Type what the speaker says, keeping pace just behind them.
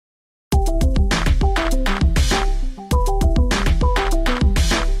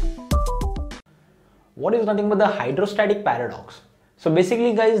what is nothing but the hydrostatic paradox? So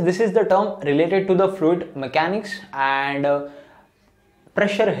basically guys, this is the term related to the fluid mechanics and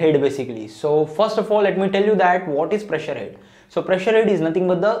pressure head basically. So first of all, let me tell you that what is pressure head. So pressure head is nothing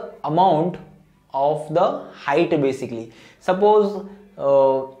but the amount of the height basically. Suppose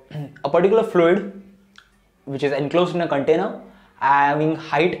a particular fluid which is enclosed in a container having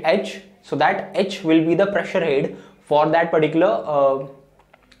height h, so that h will be the pressure head for that particular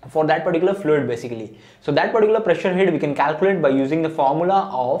fluid basically. So that particular pressure head we can calculate by using the formula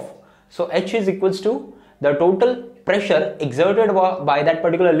of, so H is equals to the total pressure exerted by that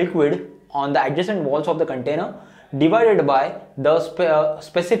particular liquid on the adjacent walls of the container divided by the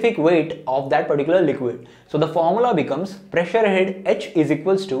specific weight of that particular liquid. So the formula becomes pressure head H is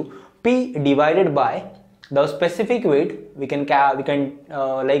equals to P divided by the specific weight. We can denote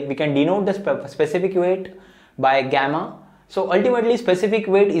the specific weight by gamma. So ultimately specific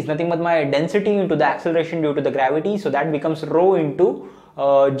weight is nothing but my density into the acceleration due to the gravity, so that becomes rho into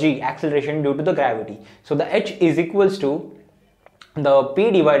g, acceleration due to the gravity. So the H is equals to the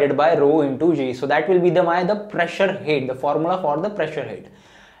P divided by rho into g, so that will be the pressure head, the formula for the pressure head.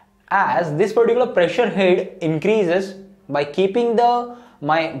 As this particular pressure head increases by keeping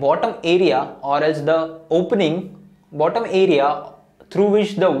my bottom area, or else the opening bottom area through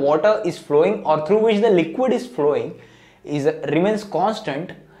which the water is flowing or through which the liquid is flowing remains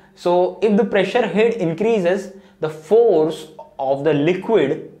constant. So if the pressure head increases, the force of the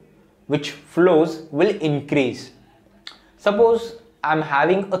liquid which flows will increase. Suppose I am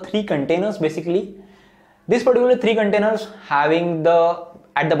having three containers basically. This particular three containers having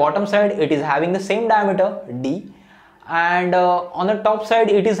at the bottom side it is having the same diameter d, and on the top side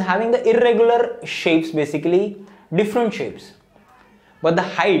it is having the irregular shapes basically, different shapes, but the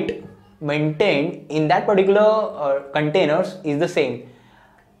height maintained in that particular containers is the same.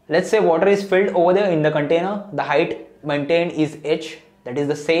 Let's say water is filled over there in the container, the height maintained is h, that is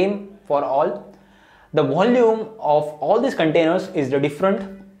the same for all. The volume of all these containers is the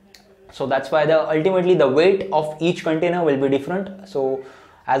different, so that's why ultimately the weight of each container will be different, so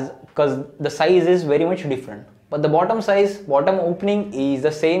because the size is very much different, but the bottom opening is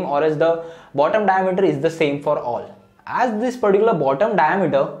the same, or as the bottom diameter is the same for all. As this particular bottom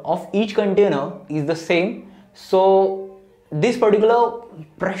diameter of each container is the same, so this particular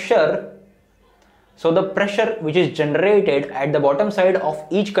pressure, so the pressure which is generated at the bottom side of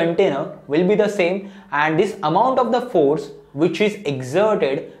each container will be the same, and this amount of the force which is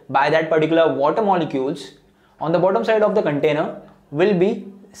exerted by that particular water molecules on the bottom side of the container will be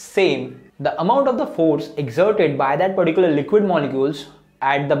same. The amount of the force exerted by that particular liquid molecules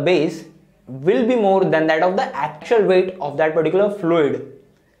at the base will be more than that of the actual weight of that particular fluid.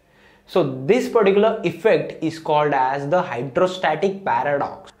 So this particular effect is called as the hydrostatic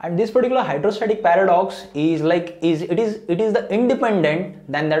paradox, and this particular hydrostatic paradox is the independent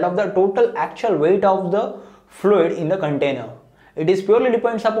than that of the total actual weight of the fluid in the container. It is purely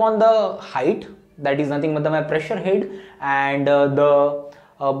depends upon the height, that is nothing but my pressure head, and the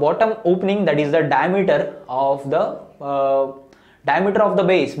bottom opening, that is the diameter of the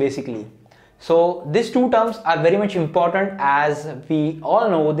base basically. So these two terms are very much important, as we all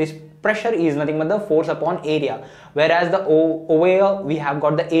know this pressure is nothing but the force upon area, whereas over here we have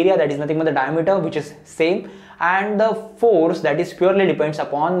got the area, that is nothing but the diameter which is same, and the force that is purely depends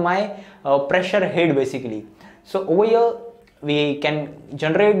upon my pressure head basically. So over here we can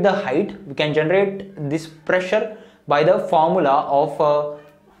generate the height, we can generate this pressure by the formula of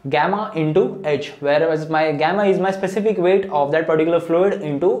gamma into h, whereas my gamma is my specific weight of that particular fluid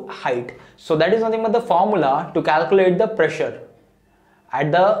into height. So that is nothing but the formula to calculate the pressure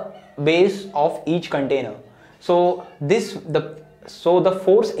at the base of each container. So the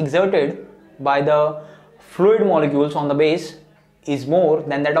force exerted by the fluid molecules on the base is more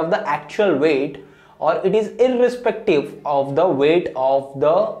than that of the actual weight, or it is irrespective of the weight of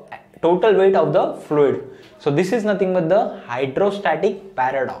the total weight of the fluid. So this is nothing but the hydrostatic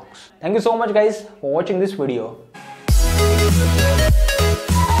paradox. Thank you so much guys for watching this video.